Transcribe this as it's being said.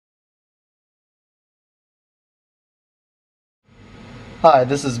Hi,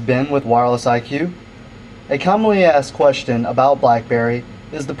 this is Ben with Wireless IQ. A commonly asked question about BlackBerry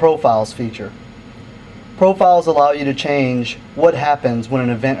is the Profiles feature. Profiles allow you to change what happens when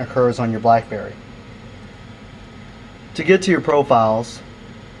an event occurs on your BlackBerry. To get to your profiles,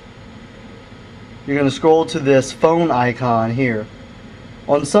 you're going to scroll to this phone icon here.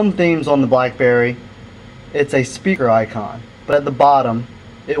 On some themes on the BlackBerry, it's a speaker icon, but at the bottom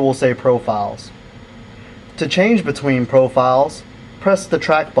it will say Profiles. To change between profiles, press the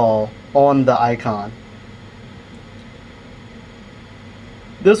trackball on the icon.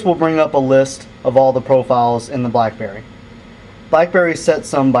 This will bring up a list of all the profiles in the BlackBerry. BlackBerry sets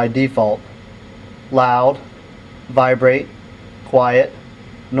some by default: loud, vibrate, quiet,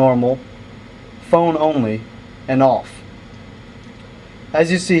 normal, phone only, and off.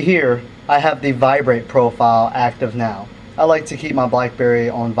 As you see here, I have the vibrate profile active now. I like to keep my BlackBerry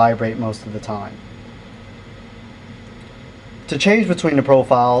on vibrate most of the time. To change between the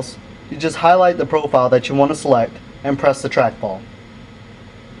profiles, you just highlight the profile that you want to select and press the trackball.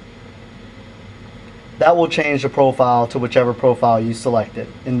 That will change the profile to whichever profile you selected,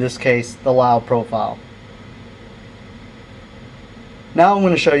 in this case the loud profile. Now I'm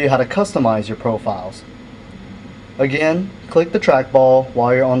going to show you how to customize your profiles. Again, click the trackball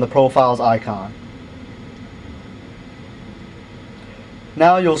while you're on the profiles icon.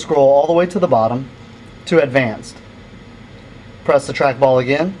 Now you'll scroll all the way to the bottom to advanced. Press the trackball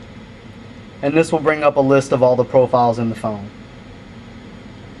again, and this will bring up a list of all the profiles in the phone.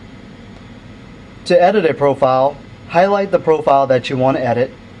 To edit a profile, highlight the profile that you want to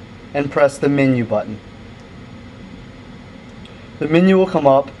edit and press the menu button. The menu will come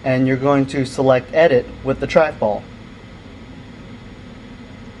up and you're going to select Edit with the trackball.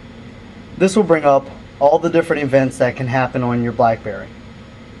 This will bring up all the different events that can happen on your BlackBerry.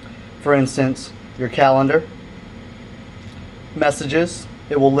 For instance, your calendar, messages,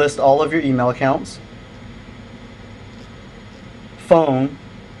 it will list all of your email accounts, phone,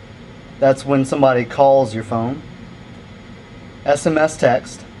 that's when somebody calls your phone, SMS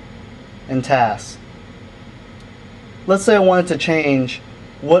text, and tasks. Let's say I wanted to change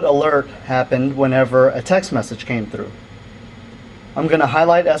what alert happened whenever a text message came through. I'm going to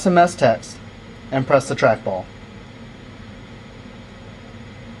highlight SMS text and press the trackball.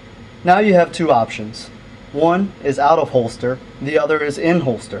 Now you have two options. One is out of holster, the other is in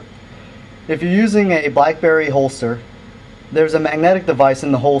holster. If you're using a BlackBerry holster, there's a magnetic device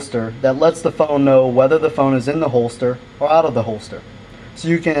in the holster that lets the phone know whether the phone is in the holster or out of the holster. So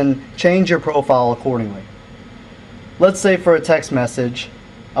you can change your profile accordingly. Let's say for a text message,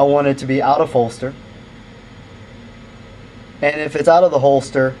 I want it to be out of holster. And if it's out of the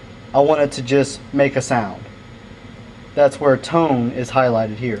holster, I want it to just make a sound. That's where tone is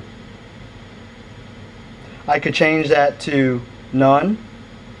highlighted here. I could change that to none,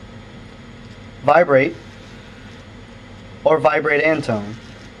 vibrate, or vibrate and tone.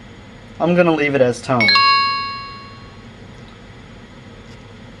 I'm going to leave it as tone.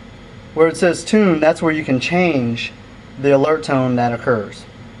 Where it says tune, that's where you can change the alert tone that occurs.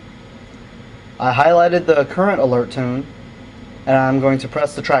 I highlighted the current alert tone and I'm going to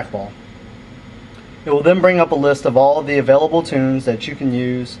press the trackball. It will then bring up a list of all of the available tunes that you can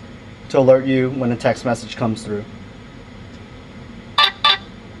use to alert you when a text message comes through.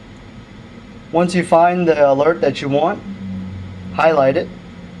 Once you find the alert that you want, highlight it,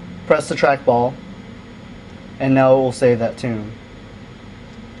 press the trackball, and now it will save that tune.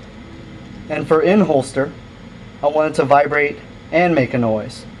 And for in holster, I want it to vibrate and make a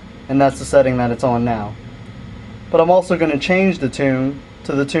noise, and that's the setting that it's on now. But I'm also going to change the tune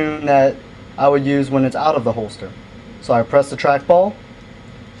to the tune that I would use when it's out of the holster. So I press the trackball,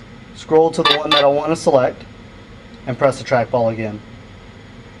 scroll to the one that I want to select, and press the trackball again.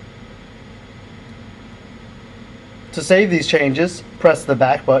 To save these changes, press the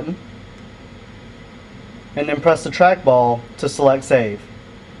back button, and then press the trackball to select save.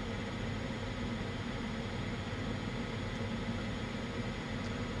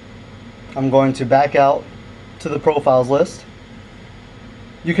 I'm going to back out to the profiles list.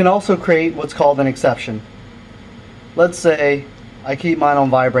 You can also create what's called an exception. Let's say I keep mine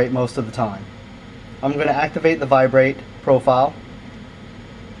on vibrate most of the time. I'm going to activate the vibrate profile.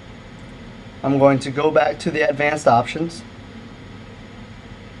 I'm going to go back to the advanced options.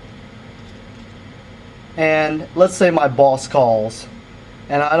 And let's say my boss calls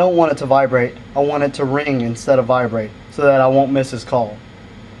and I don't want it to vibrate. I want it to ring instead of vibrate so that I won't miss his call.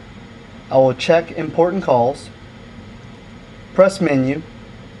 I will check important calls, press menu,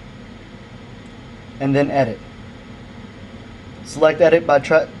 and then edit. Select edit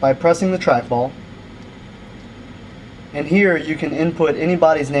by pressing the trackball. And here you can input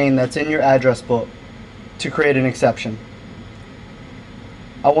anybody's name that's in your address book to create an exception.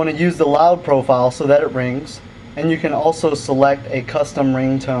 I want to use the loud profile so that it rings, and you can also select a custom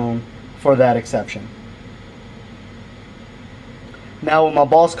ringtone for that exception. Now when my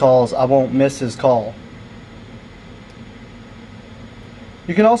boss calls, I won't miss his call.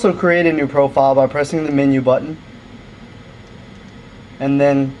 You can also create a new profile by pressing the menu button and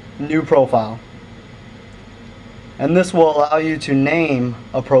then New Profile. And this will allow you to name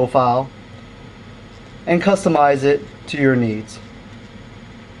a profile and customize it to your needs.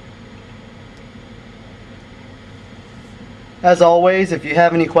 As always, if you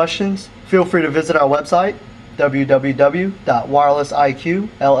have any questions, feel free to visit our website,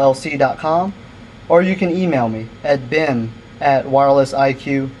 www.wirelessiqllc.com, or you can email me at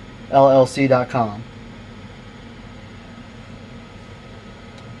ben@wirelessiqllc.com.